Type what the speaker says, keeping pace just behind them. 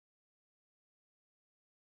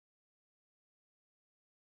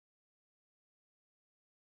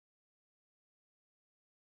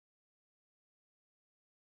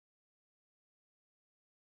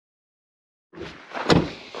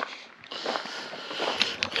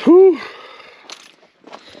Whew.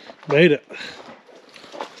 Made it.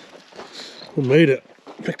 We made it.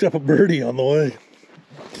 Picked up a birdie on the way.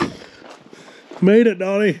 Made it,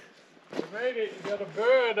 Donnie. You made it. You got a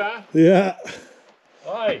bird, huh? Yeah.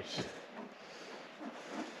 Nice.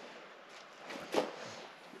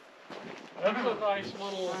 That's a nice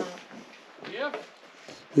little gift.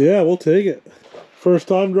 Yeah, we'll take it. First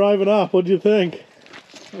time driving up. What'd you think?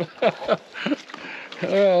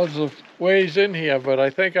 Well, there's a ways in here, but I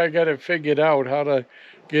think I got it figured out how to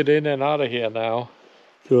get in and out of here now.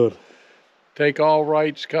 Good. Take all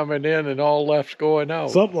rights coming in and all lefts going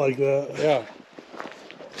out. Something like that. Yeah.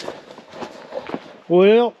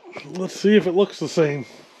 Well, let's see if it looks the same.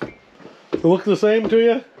 It look the same to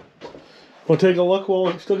you? Want to take a look while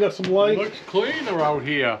we still got some light? It looks cleaner out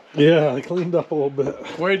here. Yeah, I cleaned up a little bit.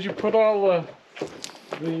 Where'd you put all the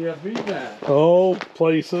VMAT? Oh,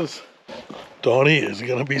 places. Donnie is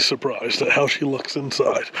going to be surprised at how she looks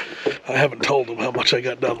inside. I haven't told him how much I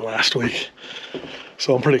got done last week.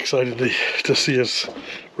 So I'm pretty excited to see his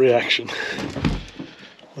reaction.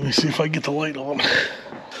 Let me see if I get the light on.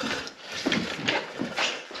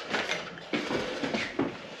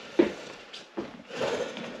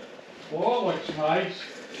 Well, looks nice.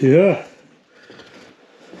 Yeah.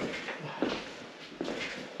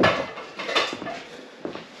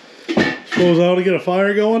 Goes out to get a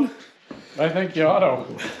fire going? I think you ought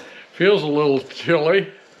to. Feels a little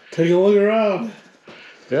chilly. Take a look around.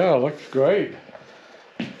 Yeah, it looks great.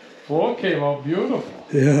 Floor came out beautiful.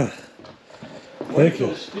 Yeah. Thank you.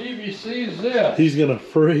 Till Stevie sees this. He's gonna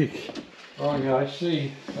freak. Oh yeah, I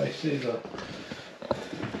see the.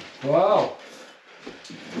 Wow.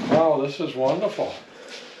 Wow, this is wonderful.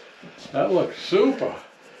 That looks super.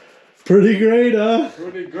 Pretty great, huh?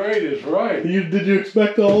 Pretty great is right. Did you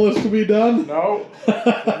expect all this to be done? No,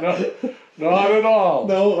 no, not at all.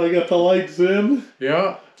 No, I got the lights in.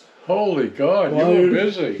 Yeah. Holy God, you were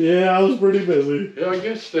busy. Yeah, I was pretty busy. Yeah, I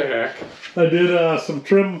guess the heck. I did some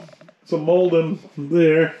trim, some molding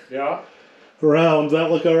there. Yeah. Around. Does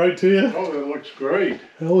that look all right to you? Oh, that looks great.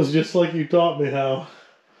 That was just like you taught me how.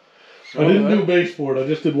 So I didn't do baseboard. I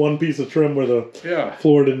just did one piece of trim where the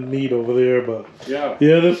floor didn't meet over there. But yeah,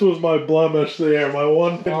 this was my blemish there. My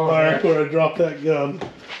one mark where I dropped that gun.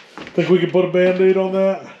 Think we could put a Band-Aid on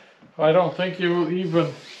that? I don't think you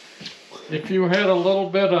even, if you had a little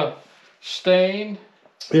bit of stain,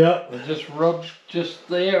 yeah, and just rubbed just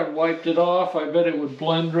there and wiped it off, I bet it would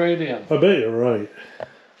blend right in. I bet you're right.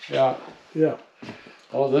 Yeah. Yeah.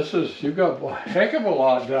 Oh, you got a heck of a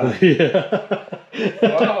lot done. Yeah.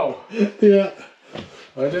 Wow. Yeah.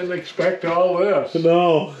 I didn't expect all this.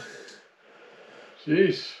 No.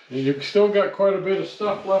 Jeez. You still got quite a bit of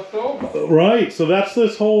stuff left over. Right. So that's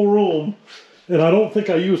this whole room. And I don't think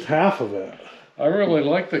I used half of it. I really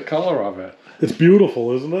like the color of it. It's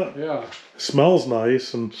beautiful, isn't it? Yeah. It smells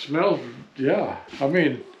nice. And smells, yeah. I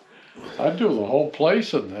mean, I'd do the whole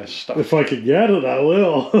place in this stuff. If I could get it, I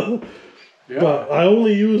will. Yeah. But I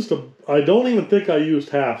only used I don't even think I used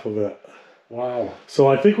half of it. Wow. So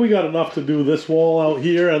I think we got enough to do this wall out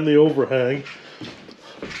here and the overhang.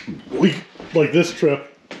 Like this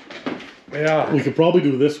trip. Yeah. We could probably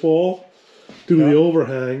do this wall, do the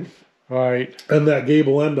overhang. Right. And that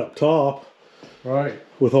gable end up top. Right.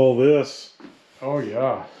 With all this. Oh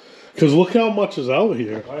yeah. Because look how much is out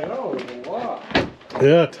here. I know, there's a lot.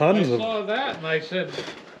 Yeah, tons of. I saw that and I said.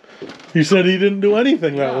 You said he didn't do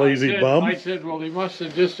anything, that lazy bum. I said, well, he must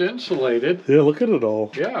have just insulated. Yeah, look at it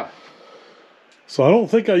all. Yeah. So I don't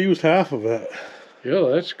think I used half of it. Yeah,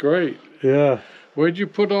 that's great. Yeah. Where'd you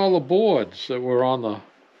put all the boards that were on the...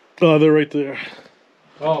 Oh, they're right there.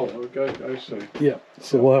 Oh, okay, I see. Yeah,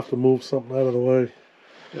 so we'll have to move something out of the way.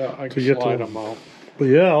 Yeah, I can slide them out. But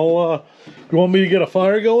yeah, you want me to get a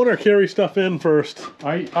fire going or carry stuff in first?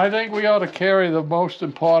 I think we ought to carry the most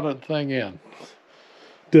important thing in.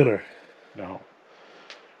 Dinner. No.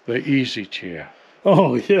 The easy chair.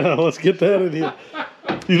 Oh, yeah, let's get that in here.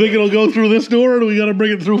 You think it'll go through this door, or do we got to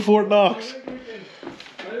bring it through Fort Knox?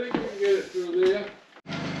 I think we can get it through there.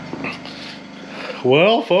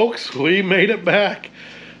 Well, folks, we made it back.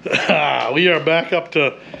 We are back up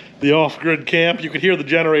to the off-grid camp. You could hear the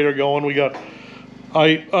generator going.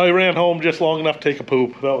 I ran home just long enough to take a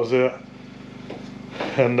poop. That was it.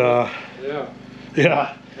 And,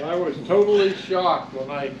 yeah. I was totally shocked when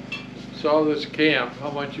I saw this camp,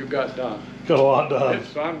 how much you got done. Got a lot done.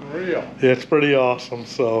 It's unreal. Yeah, it's pretty awesome,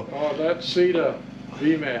 so. Oh, that cedar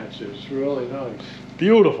V-match is really nice.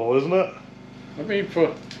 Beautiful, isn't it? I mean,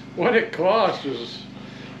 for what it cost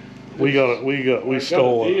we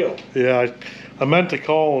stole it. Yeah, I meant to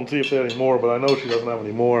call and see if they had any more, but I know she doesn't have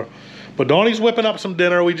any more. But Donnie's whipping up some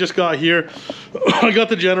dinner. We just got here. I got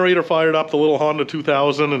the generator fired up, the little Honda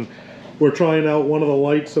 2000, and we're trying out one of the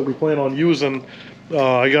lights that we plan on using.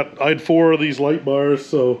 I had 4 of these light bars,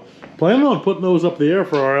 so planning on putting those up there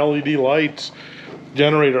for our LED lights.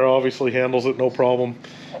 Generator obviously handles it, no problem.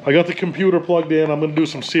 I got the computer plugged in. I'm gonna do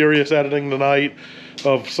some serious editing tonight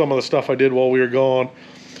of some of the stuff I did while we were gone.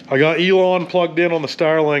 I got Elon plugged in on the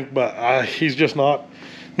Starlink, but he's just not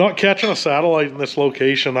catching a satellite in this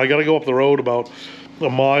location. I gotta go up the road about a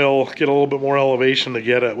mile, get a little bit more elevation to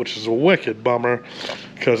get it, which is a wicked bummer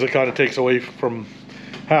because it kind of takes away from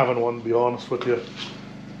having one, to be honest with you.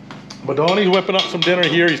 But Donnie's whipping up some dinner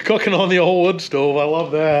here. He's cooking on the old wood stove. I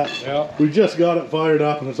love that. Yeah. We just got it fired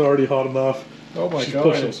up and it's already hot enough. Oh my She's God,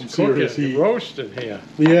 pushing some serious heat. Roasted here.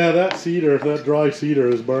 Yeah, that cedar, that dry cedar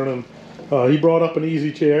is burning. He brought up an easy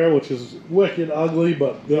chair, which is wicked ugly,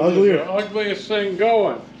 but the uglier... the ugliest thing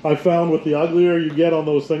going. I found with the uglier you get on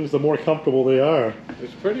those things, the more comfortable they are.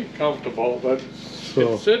 It's pretty comfortable, but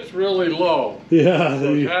it sits really low. Yeah.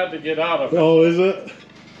 So it's hard to get out of it. Oh, is it?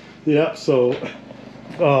 Yeah, so...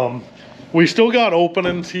 we still got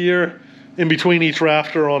openings here in between each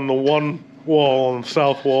rafter on the one wall, on the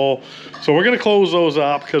south wall. So we're going to close those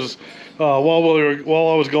up because while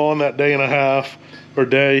I was gone that day and a half, or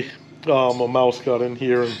day, a mouse got in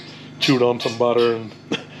here and chewed on some butter, and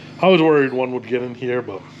I was worried one would get in here,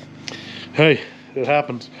 but hey, it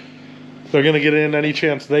happens. They're gonna get in any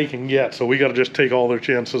chance they can get, so we gotta just take all their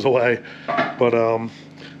chances away. But and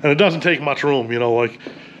it doesn't take much room, you know, like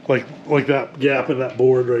that gap in that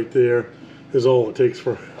board right there is all it takes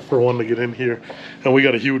for one to get in here, and we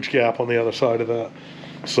got a huge gap on the other side of that.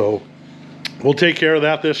 So we'll take care of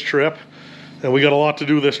that this trip. And we got a lot to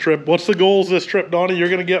do this trip. What's the goals this trip, Donnie? You're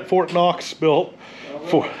going to get Fort Knox built. Get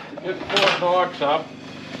Fort Knox up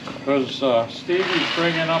because Stevie's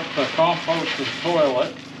bringing up the compost and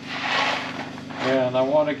toilet, and I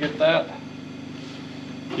want to get that,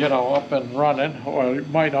 you know, up and running. Or we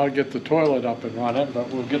might not get the toilet up and running,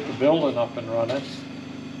 but we'll get the building up and running.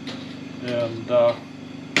 And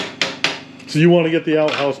so you want to get the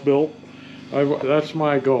outhouse built? That's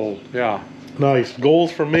my goal. Yeah. Nice.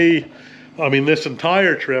 Goals for me. I mean, this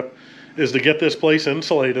entire trip is to get this place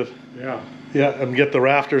insulated. Yeah. Yeah, and get the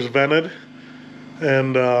rafters vented,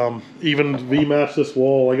 and even V-match this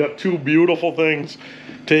wall. I got 2 beautiful things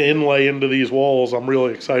to inlay into these walls I'm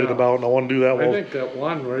really excited about, and I want to do that wall. I think that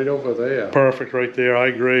one right over there. Perfect right there, I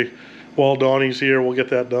agree. While Donnie's here, we'll get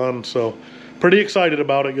that done. So, pretty excited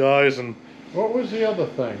about it, guys. And what was the other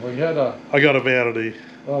thing? We had I got a vanity.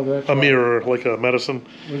 Oh, that's a mirror, like a medicine.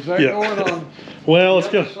 Was that going on well,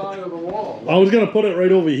 the other side of the wall? I was going to put it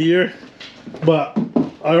right over here, but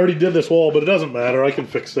I already did this wall, but it doesn't matter. I can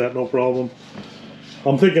fix that, no problem.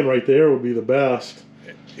 I'm thinking right there would be the best.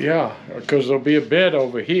 Yeah, because there'll be a bed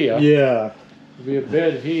over here. Yeah. There'll be a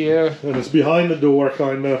bed here. And it's behind the door,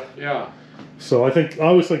 kind of. Yeah. So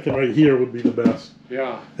I was thinking right here would be the best.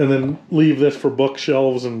 Yeah. And then leave this for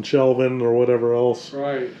bookshelves and shelving or whatever else.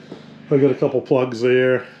 Right. I got a couple plugs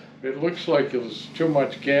there. It looks like there's too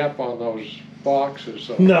much gap on those boxes.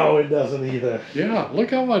 So. No, it doesn't either. Yeah,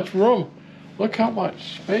 look how much room. Look how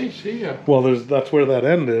much space here. Well, that's where that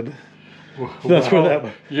ended. That's where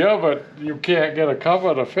that... Yeah, but you can't get a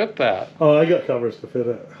cover to fit that. Oh, I got covers to fit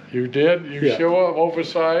it. You did? You sure?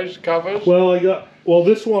 Oversized covers? Well,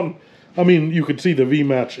 this one, I mean, you could see the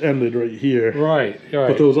V-match ended right here. Right.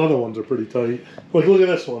 But those other ones are pretty tight. Like, look at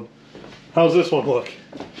this one. How's this one look?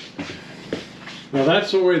 Now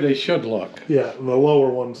that's the way they should look. Yeah, and the lower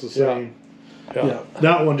one's the same. Yeah.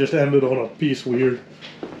 That one just ended on a piece weird.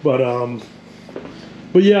 But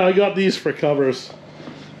yeah, I got these for covers.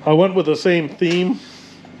 I went with the same theme.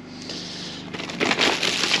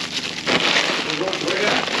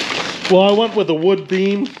 Well, I went with the wood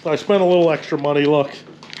theme. I spent a little extra money, look.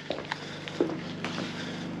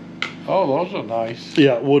 Oh, those are nice.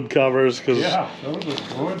 Yeah, wood covers. Yeah, those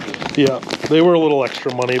are good. Yeah, they were a little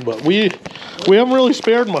extra money, but we haven't really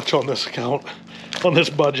spared much on this account, on this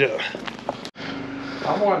budget.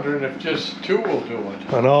 I'm wondering if just 2 will do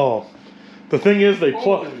it. I know. The thing is, they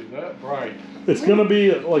plug. Right. It's going to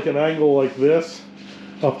be like an angle like this,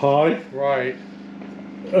 up high. Right.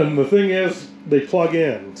 And the thing is, they plug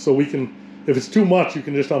in, so we can, if it's too much, you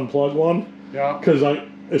can just unplug one. Yeah. Because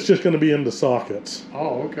it's just going to be into sockets.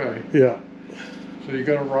 Oh, okay. Yeah. So you're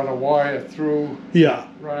going to run a wire through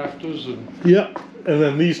rafters and... Yeah. And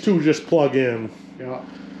then these 2 just plug in. Yeah.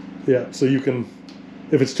 Yeah, so you can,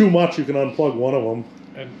 if it's too much, you can unplug one of them.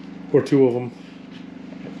 Or 2 of them.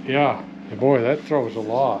 Yeah. Boy, that throws a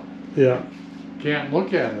lot. Yeah. Can't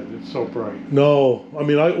look at it, it's so bright. No. I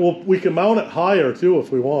mean, we can mount it higher, too,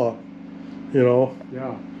 if we want. You know?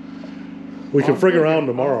 Yeah. We can frig around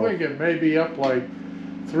tomorrow. I'm thinking maybe up like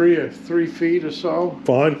 3 feet or so.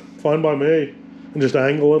 Fine by me. And just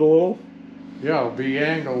angle it a little. Yeah, it'll be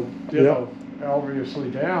angled, you know,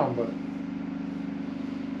 obviously down, but.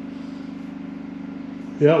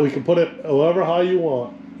 Yeah, we can put it however high you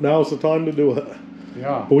want. Now's the time to do it.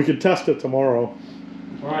 Yeah. But we could test it tomorrow.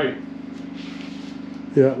 Right.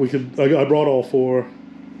 Yeah, we could. I brought all 4.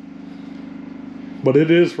 But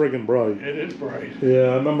it is friggin' bright. It is bright. Yeah,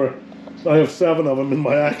 I remember I have 7 of them in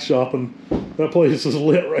my axe shop, and that place is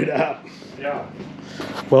lit right up. Yeah.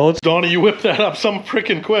 Well, it's Donnie, you whipped that up some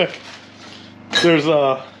freaking quick. There's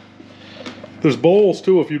bowls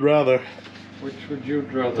too if you'd rather. Which would you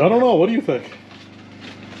rather? I don't know, what do you think?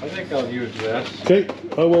 I think I'll use this. Okay,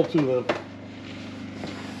 I will too then.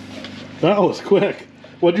 That was quick.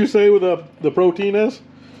 What'd you say with the protein is?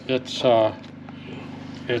 It's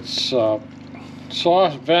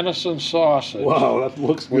sauce, venison sausage. Wow, that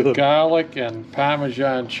looks with good. Garlic and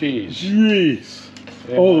Parmesan cheese. Jeez.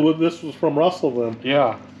 Yeah. Oh, well, this was from Russell then.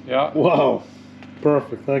 Yeah, yeah. Wow.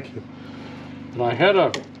 Perfect, thank you. And I had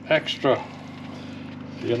a extra.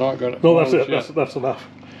 You're not gonna. No, that's it. That's enough.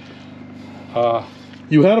 Uh,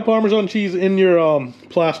 You had a Parmesan cheese in your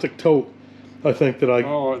plastic tote, I think that I.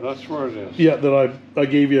 Oh, that's where it is. Yeah, that I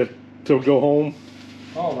gave you to go home.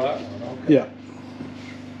 Oh, that one. Okay. Yeah.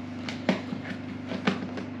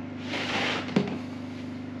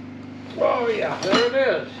 Oh yeah, there it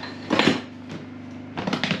is.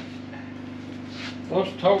 Those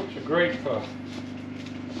totes are great for.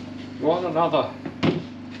 You want another?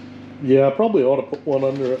 Yeah, I probably ought to put one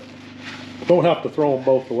under it. Don't have to throw them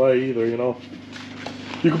both away either, you know.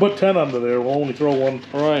 You can put 10 under there. We'll only throw one.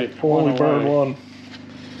 Right. We'll only burn one.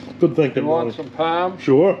 Good thinking. You want Donnie. some palm?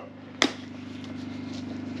 Sure.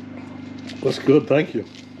 That's good. Thank you.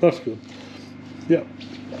 That's good. Yeah.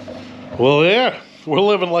 Well, yeah. We're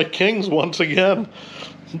living like kings once again.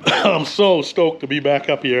 I'm so stoked to be back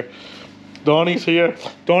up here. Donnie's here.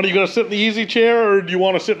 Donnie, you gonna sit in the easy chair or do you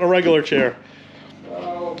want to sit in a regular chair?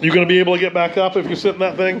 You gonna be able to get back up if you sit in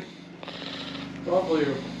that thing? Probably.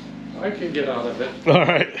 I can get out of it. All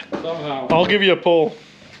right. Somehow. I'll give you a pull.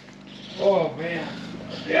 Oh man.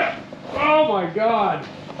 Yeah. Oh my God.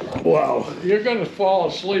 Wow. You're gonna fall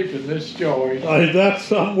asleep in this, Joey.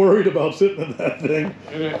 I'm worried about sitting in that thing.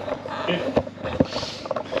 It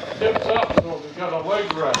tips up, so we got a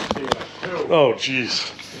leg rest here too. Oh,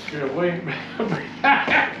 jeez. If you lean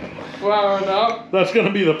back far enough. That's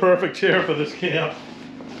gonna be the perfect chair for this camp.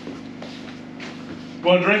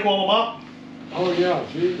 Want a drink while I'm up? Oh yeah,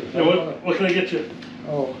 Jesus. Hey, what can I get you?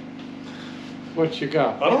 Oh, what you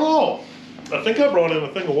got? I don't know. I think I brought in a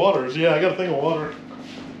thing of water. Yeah, I got a thing of water.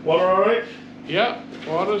 Water all right? Yeah,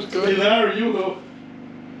 water's Either good. that or you go.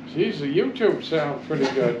 Geez, the YouTube sounds pretty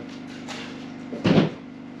good.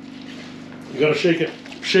 You gotta shake it.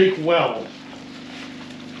 Shake well.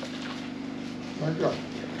 Okay.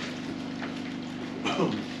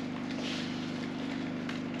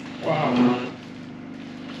 Wow.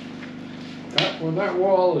 When that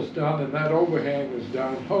wall is done and that overhang is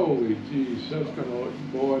done, holy jeez, that's gonna look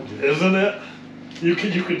gorgeous. Isn't it? You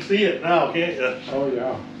can see it now, can't you? Oh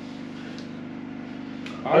yeah.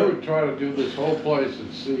 I would try to do this whole place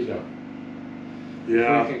in cedar.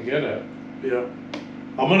 Yeah. If we can get it. Yeah.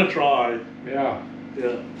 I'm gonna try. Yeah.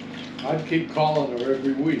 Yeah. I'd keep calling her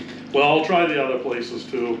every week. Well, I'll try the other places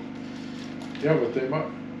too. Yeah, but they might,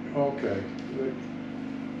 okay.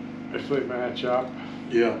 If they match up.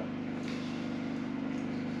 Yeah.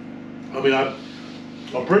 I mean,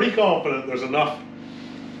 I'm pretty confident there's enough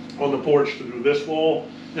on the porch to do this wall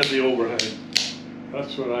and the overhang.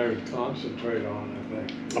 That's what I would concentrate on, I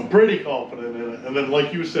think. I'm pretty confident in it. And then,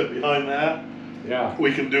 like you said, behind that, Yeah.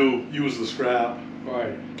 we can use the scrap.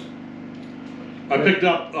 Right. I picked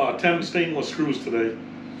up 10 stainless screws today.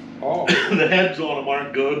 Oh. The heads on them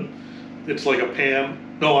aren't good. It's like a pan.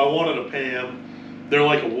 No, I wanted a pan. They're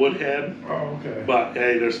like a wood head. Oh, okay. But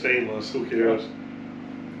hey, they're stainless. Who cares?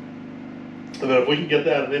 And then if we can get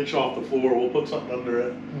that an inch off the floor, we'll put something under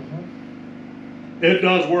it. Mm-hmm. It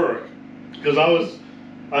does work. Because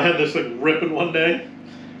I had this thing ripping one day,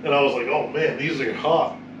 and I was like, oh man, these are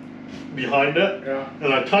hot behind it. Yeah.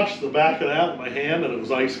 And I touched the back of that with my hand, and it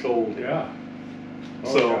was ice cold. Yeah.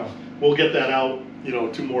 Oh, So yeah. we'll get that out,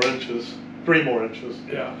 2 more inches, 3 more inches.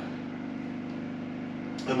 Yeah.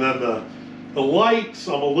 And then the lights,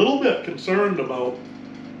 I'm a little bit concerned about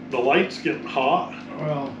the lights getting hot.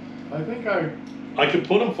 Well, I think I could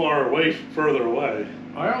put them further away.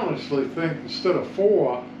 I honestly think instead of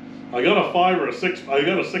 4, I got a 5 or a 6. I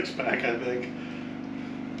got a 6-pack, I think.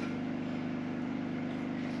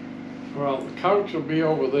 well, the couch will be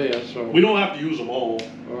over there, so. We don't have to use them all.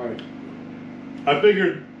 All right. I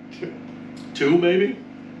figured two maybe.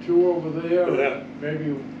 2 over there. Yeah.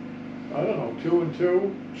 Maybe, I don't know, 2 and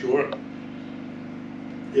 2. Sure.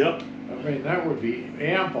 Yep. I mean, that would be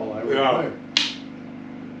ample, I would Yeah. think.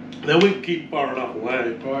 Then we can keep far enough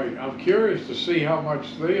away. Right, I'm curious to see how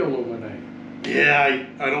much they illuminate. Yeah,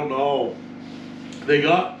 I don't know. They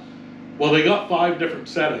got 5 different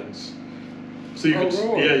settings. So you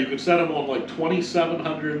really? yeah, you can set them on like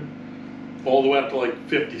 2,700 all the way up to like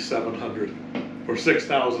 5,700 or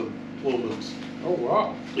 6,000 lumens. Oh,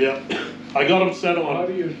 wow. Yeah, I got them set How on.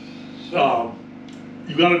 do you set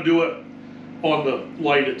You got to do it on the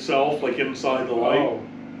light itself, like inside the light. Oh,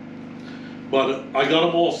 But I got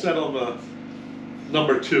them all set on the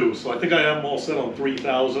number 2, so I think I have them all set on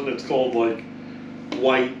 3,000. It's called like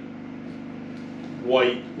light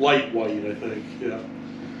white, I think. Yeah.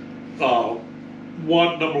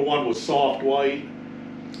 Number one was soft white,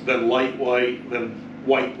 then light white, then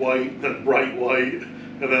white, then bright white,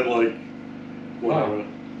 and then like whatever. Wow.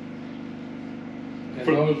 And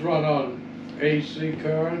those run on AC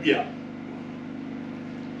current? Yeah.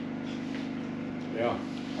 Yeah.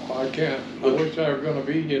 I can't. I wish I were gonna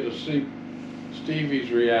be here to see Stevie's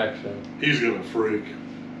reaction. He's gonna freak.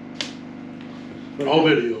 I'll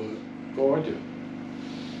video it. Gorgeous.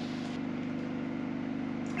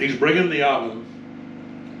 He's bringing the oven,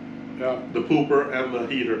 Yeah. the pooper, and the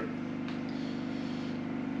heater.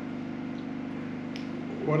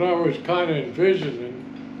 What I was kind of envisioning,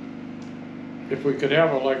 if we could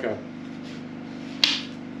have like a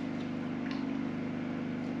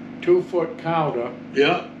 2-foot counter,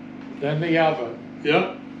 Yeah. then the oven,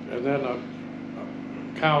 Yeah. and then a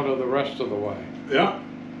counter the rest of the way Yeah.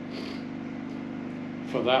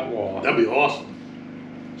 for that wall. That'd be awesome.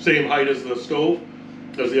 Same height as the stove,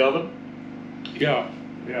 as the oven. Yeah,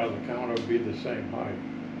 yeah, the counter would be the same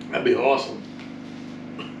height. That'd be awesome.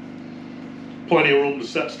 Plenty of room to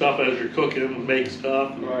set stuff as you're cooking and make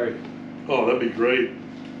stuff. Right. Oh, that'd be great.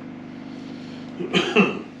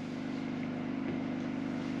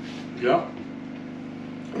 Yeah.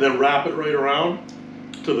 And then wrap it right around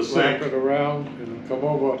to the sink. Wrap it around and come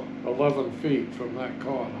over 11 feet from that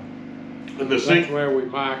corner. And the That's sink, where we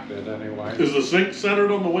marked it anyway. is the sink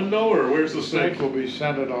centered on the window, or where's the The sink sink? will be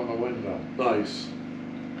centered on the window. Nice.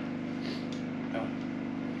 Yeah.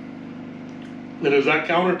 And is that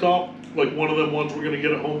countertop like one of them ones we're gonna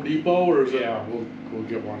get at Home Depot, or is it? Yeah, we'll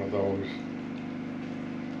get one of those.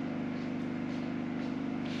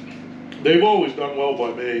 They've always done well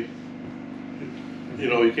by me. You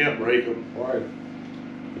know, you can't break them. Right.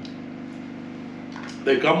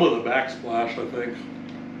 They come with a backsplash, I think.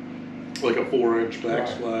 Like a 4-inch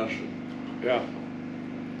backsplash. Yeah.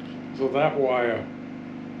 So that wire,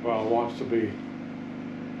 well, wants to be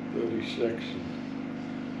 36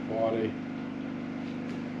 and 40.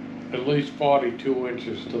 At least 42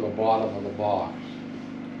 inches to the bottom of the box.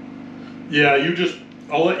 Yeah,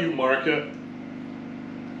 I'll let you mark it.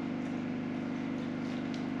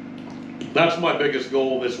 That's my biggest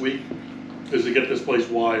goal this week, is to get this place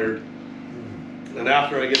wired. And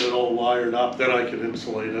after I get it all wired up, then I can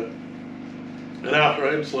insulate it. And after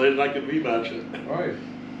I insulate it, I can V-match it. Right.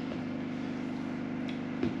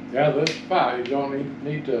 Yeah, this part, you don't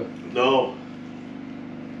need to No.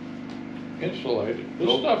 insulate it. This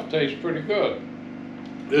Nope. stuff tastes pretty good.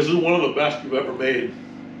 This is one of the best you've ever made.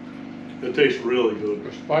 It tastes really good.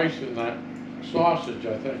 The spice in that sausage,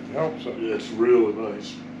 I think, helps it. It's really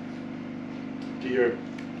nice. Dear.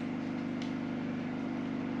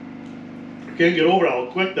 I can't get over how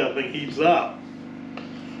quick that thing heats up.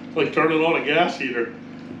 It's like turning on a gas heater.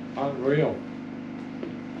 Unreal.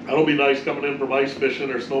 That'll be nice coming in from ice fishing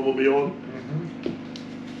or snowmobiling.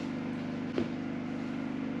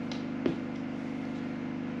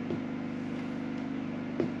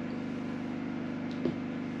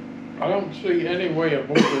 I don't see any way of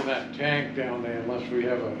moving that tank down there unless we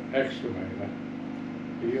have an excavator.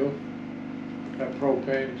 Do you? That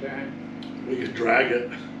propane tank? We can drag it.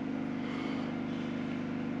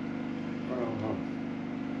 I don't know.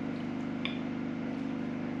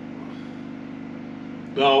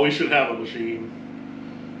 No, we should have a machine.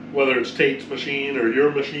 Whether it's Tate's machine or your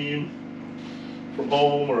machine from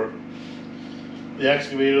home or the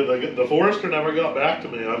excavator. The forester never got back to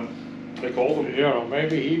me. I called him. You know,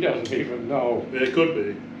 maybe he doesn't even know. It could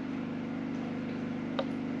be.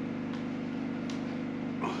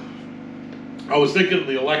 I was thinking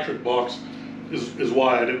the electric box is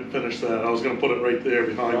why I didn't finish that. I was going to put it right there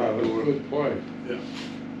behind Wow, the that's a door. good point.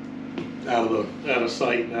 Yeah. Out of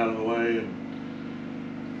sight and out of the way,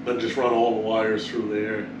 and then just run all the wires through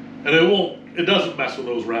there. And it doesn't mess with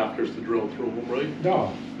those rafters to drill through them, right?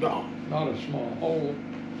 No, No. not a small hole.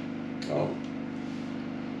 No.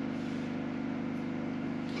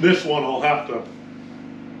 This one I'll have to,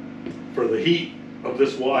 for the heat of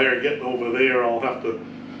this wire getting over there, I'll have to,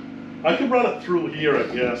 I can run it through here, I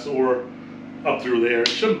guess, or up through there. It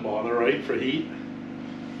shouldn't bother, right, for heat?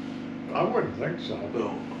 I wouldn't think so.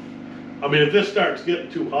 No. I mean, if this starts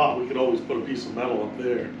getting too hot, we could always put a piece of metal up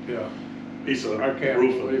there. Yeah. Piece of I can't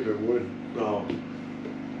roofing. believe it would. No.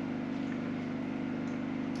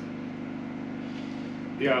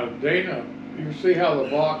 Yeah, Dana, you see how the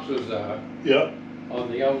boxes are Yep.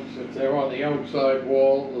 on the if they're on the outside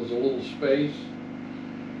wall, there's a little space.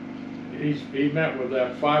 He met with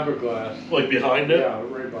that fiberglass. Like behind it? Yeah,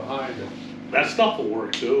 right behind it. That stuff will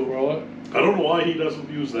work too. Will it? I don't know why he doesn't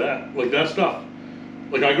use that. Like that stuff.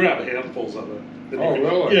 Like I grab handfuls of it. And Oh, you can,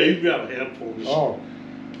 really? Yeah, you can grab a handful and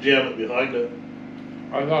just jam it behind it.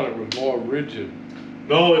 I thought it was more rigid.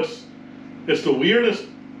 No, it's the weirdest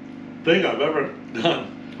thing I've ever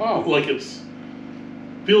done. Oh. Like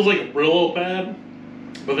feels like a Brillo pad,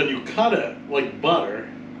 but then you cut it like butter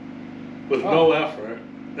with no effort,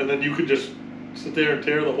 and then you could just sit there and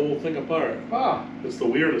tear the whole thing apart. Ah. It's the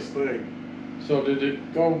weirdest thing. So did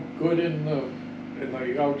it go good in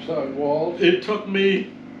the outside walls? It took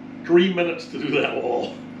me 3 minutes to do that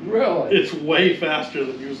wall. Really? It's way faster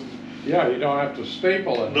than using. Yeah, you don't have to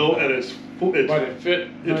staple it. No, and but it fit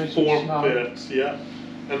nice it's form and snug. fits, yeah.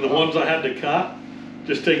 And the ones I had to cut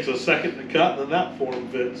just takes a second to cut, and then that form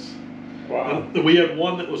fits. Wow. And we had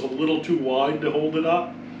one that was a little too wide to hold it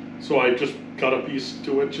up, so I just cut a piece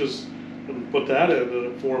 2 inches and put that in, and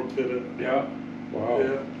it form fitted. Yeah. Wow.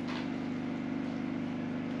 Yeah.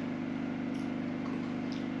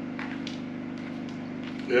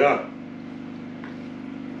 Yeah.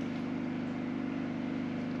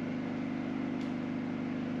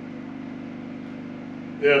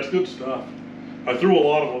 Yeah, it's good stuff. I threw a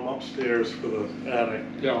lot of them upstairs for the attic.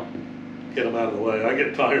 Yeah. Get them out of the way. I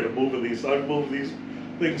get tired of moving these. I've moved these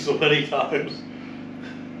things so many times.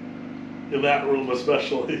 In that room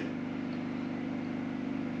especially.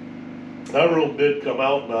 That room did come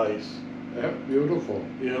out nice. Yeah, beautiful.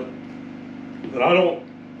 Yeah. And I don't,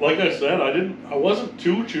 like I said, I wasn't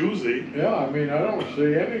too choosy. Yeah, I mean, I don't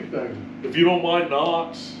see anything. If you don't mind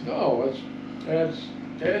knots. No, it adds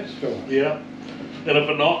to it. Yeah. And if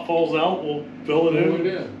a knot falls out, we'll fill it in. Glue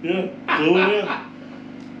it in. Yeah, glue it in.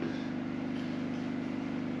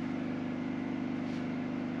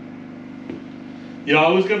 Yeah, I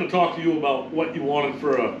was going to talk to you about what you wanted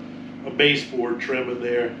for a baseboard trim in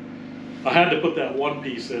there. I had to put that one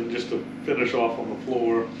piece in just to finish off on the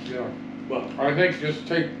floor. Yeah. But I think just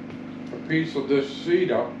take a piece of this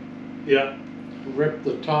cedar, yeah, rip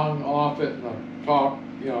the tongue off it and the top,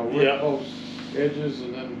 rip Yeah. those edges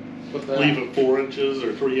and then put that. leave it 4 inches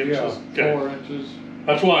or 3 inches. Yeah, Okay. 4 inches.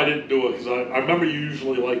 That's why I didn't do it, because I remember you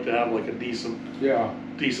usually like to have like a decent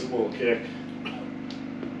little kick.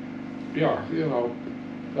 Yeah,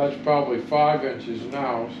 that's probably 5 inches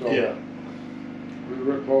now, so. Yeah. We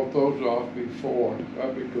rip both those off before,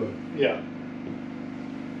 that'd be good. Yeah.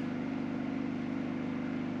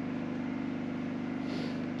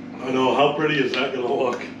 I know, how pretty is that gonna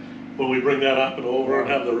look when we bring that up and over and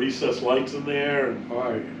have the recessed lights in there, and All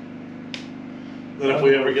right. then if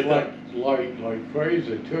we ever get that Light like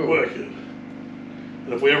crazy too. wicked,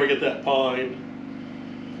 and if we ever get that pine,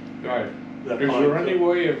 Right. that Is pine there any film-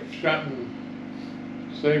 way of shutting,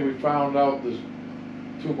 say we found out there's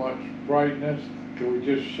too much brightness, can we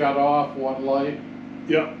just shut off one light?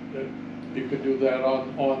 Yeah. You could do that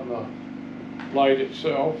on the light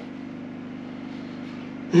itself?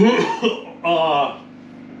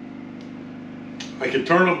 I could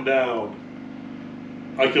turn them down.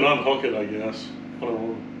 I could unhook it, I guess. I don't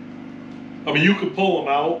know. I mean, you could pull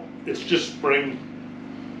them out. It's just spring.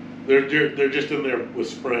 They're just in there with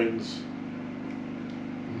springs.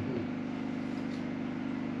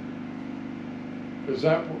 Is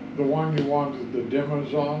that the one you wanted the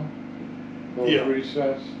dimmers on? Those Yeah.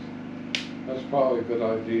 recessed? That's probably a good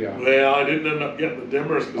idea. Yeah, I didn't end up getting the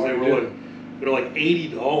dimmers because Oh, you they're didn't? like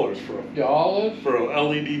 $80 for a Dollars?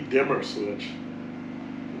 LED dimmer switch.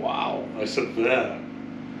 Wow. I said for that.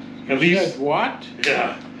 You And these, said what?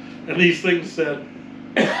 yeah, and these things said,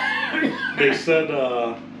 they said,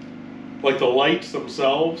 like the lights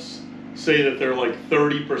themselves say that they're like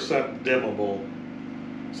 30% dimmable.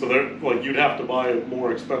 So they're like, you'd have to buy a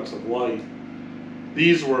more expensive light.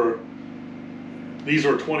 These were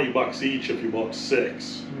 $20 each if you bought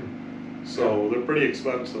 6. So they're pretty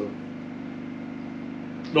expensive.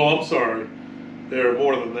 No, I'm sorry. They're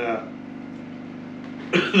more than that.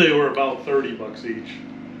 They were about $30 each.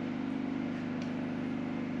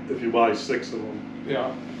 If you buy 6 of them.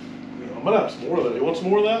 Yeah. I'm gonna have some more of that. You want some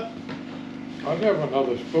more of that? I'd have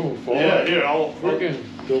another spoonful. Yeah, here, I'll. Freaking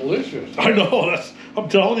delicious. I know, I'm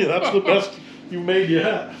telling you, that's the best you made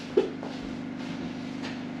yet.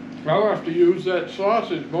 I'll have to use that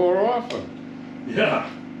sausage more often. Yeah.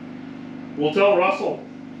 We'll tell Russell.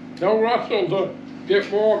 Tell Russell to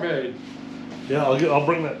get more made. Yeah, I'll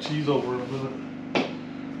bring that cheese over in a minute.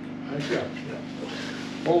 Yeah.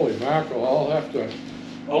 Holy mackerel, I'll have to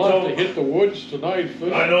hit the woods tonight.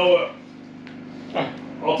 I know it.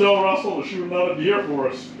 I'll tell Russell to shoot another deer for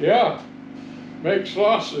us. Yeah. Make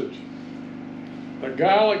sausage. The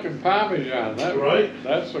garlic and parmesan.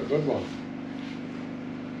 That's a good one.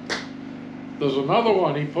 There's another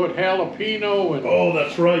one, he put jalapeno and... Oh,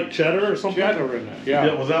 that's right, cheddar or something? Cheddar in it,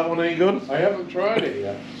 yeah. Was that one any good? I haven't tried it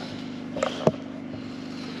yet.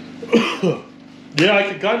 Yeah, I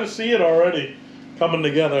can kind of see it already coming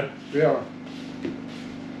together. Yeah.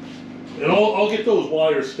 And I'll get those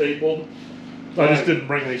wires stapled. I just didn't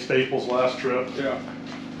bring any staples last trip. Yeah.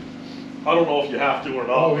 I don't know if you have to or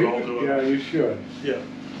not, but I'll do it. Yeah, you should. Yeah.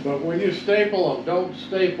 But when you staple them, don't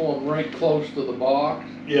staple them right close to the box.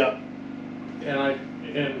 Yeah.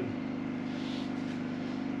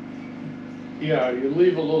 Yeah, you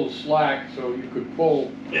leave a little slack so you could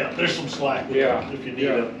pull. Yeah, there's some slack with that if you need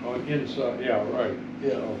it. On inside, yeah, right.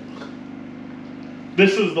 Yeah. So.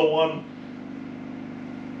 This is the one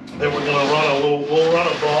that we're gonna run we'll run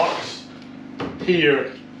a box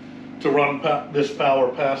here to run this power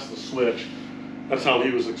past the switch. That's how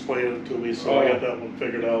he was explaining it to me, so I got that one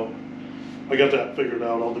figured out.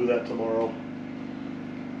 I'll do that tomorrow.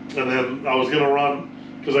 And then I was gonna run,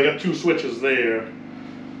 because I got 2 switches there.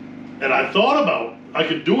 And I thought about, I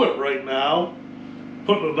could do it right now,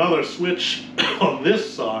 putting another switch on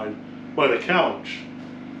this side by the couch.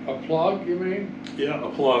 A plug, you mean? Yeah, a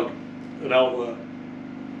plug, an outlet.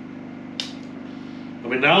 I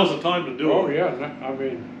mean, now's the time to do it. Oh yeah, I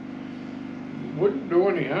mean, wouldn't do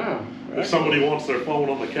any harm. If somebody wants their phone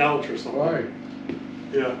on the couch or something. Right.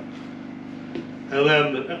 Yeah. And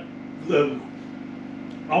then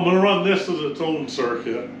I'm gonna run this as its own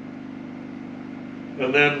circuit.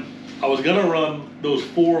 And then I was gonna run those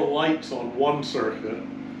 4 lights on one circuit.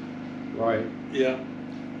 Right. Yeah.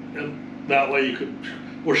 And that way you could,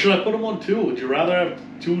 or should I put them on 2? Would you rather have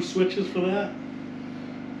 2 switches for that?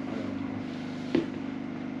 I don't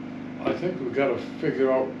know. I think we've got to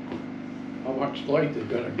figure out how much light they're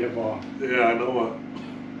gonna give off. Yeah, I know it.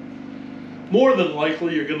 More than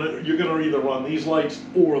likely, you're gonna either run these lights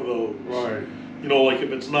or those. Right. You know, like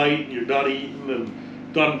if it's night and you're done eating and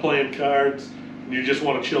done playing cards, and you just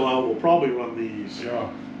want to chill out, we'll probably run these. Yeah.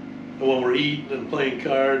 And when we're eating and playing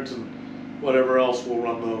cards and whatever else, we'll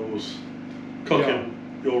run those. Cooking,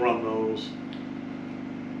 you'll run those.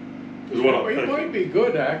 Is what I'm thinking. It might be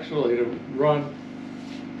good actually to run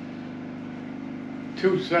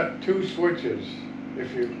 2 switches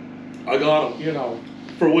if you. I got them. You know.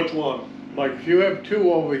 For which one? Like if you have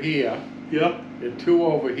 2 over here. Yep. And 2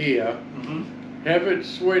 over here. Mm-hmm. Have it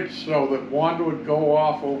switched so that one would go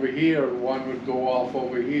off over here and one would go off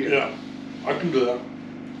over here. Yeah, I can do that.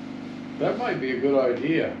 That might be a good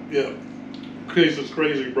idea. Yeah. In case it's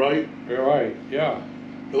crazy bright. You're right, yeah.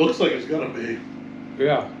 It looks like it's gonna be.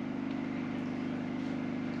 Yeah.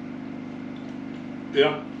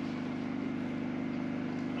 Yeah.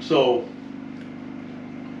 So,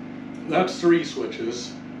 that's 3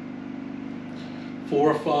 switches.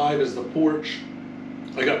 4 or 5 is the porch.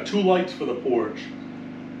 I got 2 lights for the porch.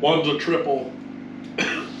 One's a triple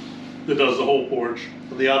that does the whole porch,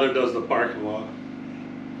 and the other does the parking lot.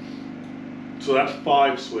 So that's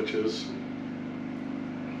 5 switches.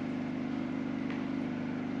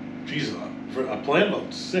 Jeez, I planned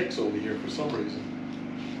on 6 over here for some reason.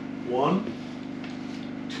 1,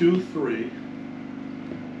 2, 3,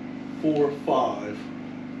 4, 5.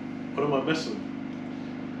 What am I missing?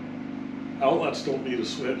 Outlets don't need a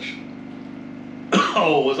switch.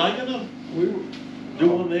 Oh, was I gonna do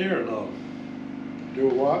one there or no? Do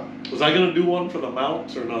what? Was I gonna do one for the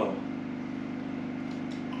mounts or no?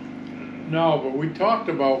 No, but we talked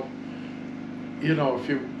about, you know,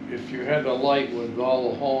 if you had a light with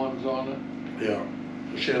all the horns on it. Yeah.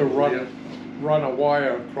 To run a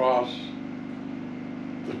wire across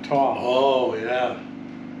the top. Oh yeah.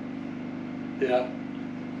 Yeah.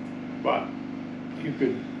 But you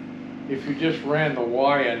could, if you just ran the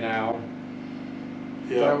wire now,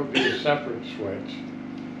 that would be a separate switch.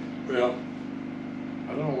 Yeah.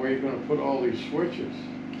 I don't know where you're going to put all these switches.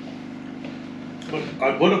 But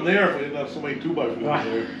I put them there if I didn't have so many 2x4s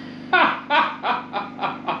there.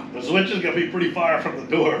 The switch is gonna be pretty far from the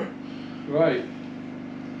door. Right.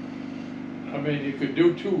 I mean, you could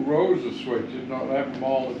do 2 rows of switches, not have them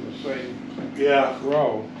all in the same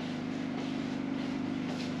row.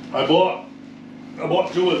 I bought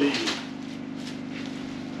 2 of these.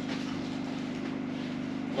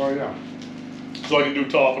 Oh, yeah. So I can do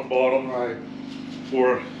top and bottom. Right.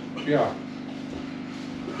 Or Yeah.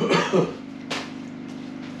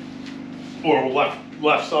 or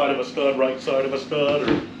left side of a stud, right side of a stud,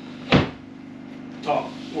 or top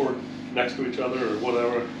or next to each other, or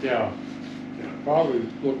whatever. Yeah. Yeah. Probably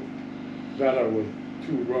look better with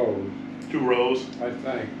 2 rows. 2 rows. I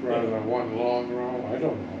think, rather than 1 long row. I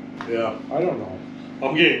don't know. Yeah. I don't know.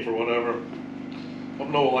 I'm game for whatever.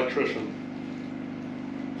 I'm no electrician.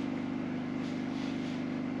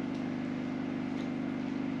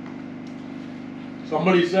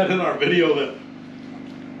 Somebody said in our video that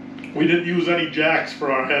we didn't use any jacks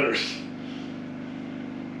for our headers.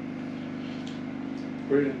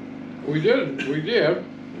 We did.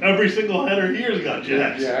 Every single header here's got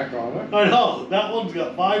jacks. Jack on it. I know, that one's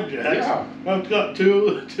got 5 jacks. Yeah. That's got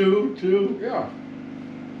 2. Yeah.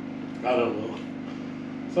 I don't know.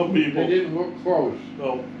 Some people. They didn't look close.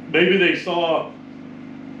 So maybe they saw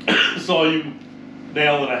you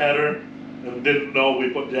nailing a header and didn't know we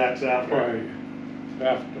put jacks after. Right.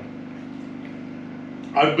 After.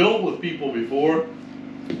 I've built with people before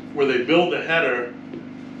where they build the header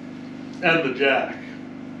and the jack.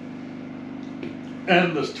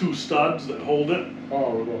 And there's 2 studs that hold it.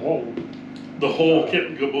 Oh, The whole kit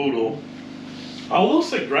and caboodle. I will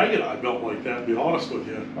say Greg and I built like that, to be honest with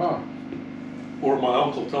you. Huh. Or my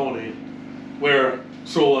Uncle Tony. Where,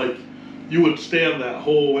 so like, you would stand that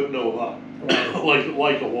whole window up. Right.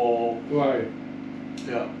 like a wall. Right.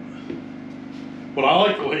 Yeah. But I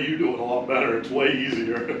like the way you do it a lot better. It's way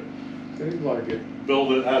easier. Seems like it.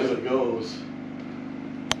 Build it as it goes.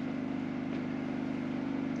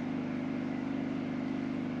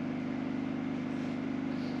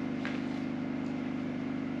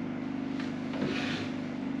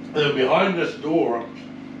 And then behind this door,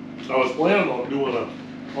 I was planning on doing a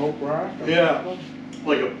Coat rack? Or Yeah. something?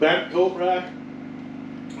 like a bent coat rack,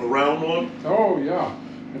 a round one. Oh, yeah.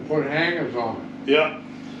 And put hangers on it. Yeah.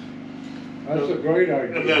 That's a great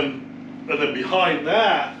idea. And then behind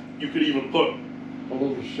that, you could even put a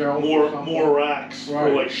little shelf or something. more racks for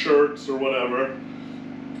Right. like shirts or whatever.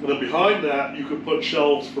 And then behind that, you could put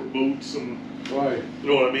shelves for boots and Right. you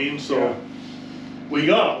know what I mean. So Yeah. we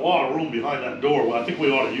got a lot of room behind that door. Well, I think we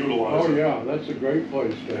ought to utilize Oh, it. yeah. That's a great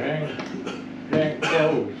place to hang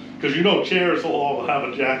clothes. Because you know chairs will all have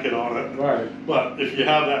a jacket on it. Right. But if you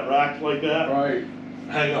have that rack like that, Right.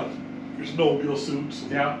 hang up your snowmobile suits.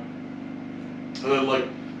 And, Yeah. and then like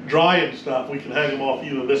drying stuff, we can hang them off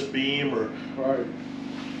either this beam or Right.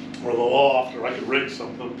 the loft, or I could rig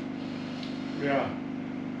something. Yeah.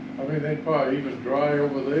 I mean, they'd probably even dry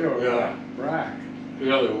over there or Yeah. that rack.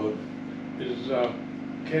 Yeah, they would. Is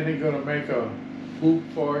Kenny gonna make a hoop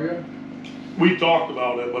for you? We talked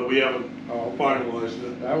about it, but we haven't Oh, finalized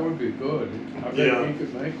it. that would be good. I bet Yeah. he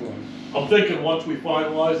could make one. I'm thinking once we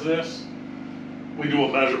finalize this, we do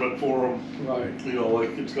a measurement for them. Right. You know,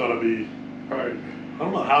 like it's gotta be, Right. I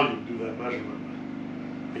don't know how you do that measurement.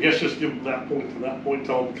 I guess just give them that point to that point,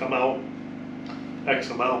 tell them to come out X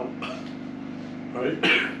amount, right?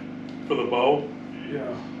 For the bow. Yeah.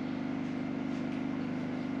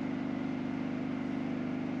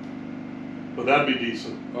 But that'd be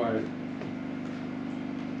decent. Right.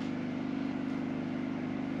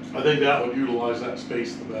 I think that would utilize that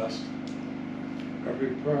space the best. That'd be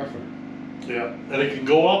perfect. Yeah, and it can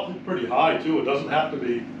go up pretty high too. It doesn't have to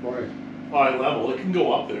be Right. eye level. It can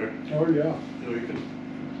go up there. Oh, yeah. You know, you can.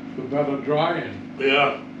 The better drying.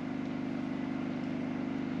 Yeah.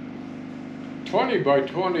 20 by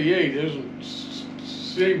 28 doesn't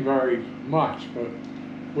seem very much, but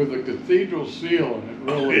with the cathedral ceiling,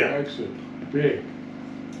 it really Yeah. makes it big.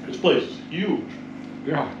 This place is huge.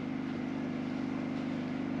 Yeah.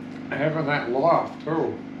 Having that loft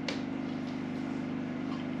too.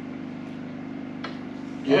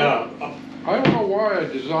 Yeah. I don't know why I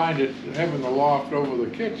designed it having the loft over the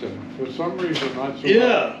kitchen. For some reason, that's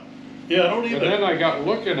Yeah. Yeah, I don't And either. then I got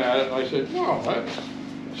looking at it and I said, no, that's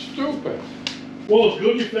stupid. Well, it's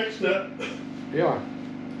good you fixed it. Yeah.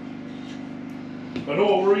 I know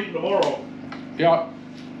what we're eating tomorrow. Yeah.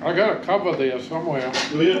 I got a cover there somewhere,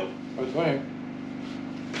 Do you? I think.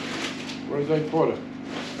 Where did they put it?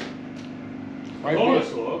 Right Oh, I here.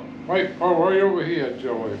 saw it. Right, oh, right over here,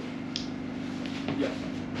 Joey. Yeah.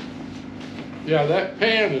 Yeah, that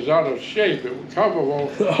pan is out of shape. It would cover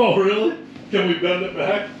won't. Oh, really? Can we bend it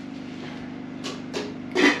back?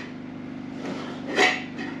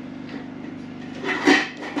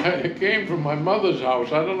 It came from my mother's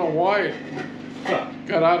house. I don't know why it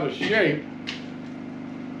got out of shape.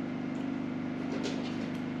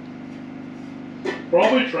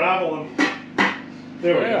 Probably traveling.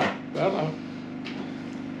 There we Yeah, better. go.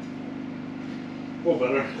 Well,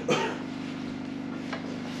 better.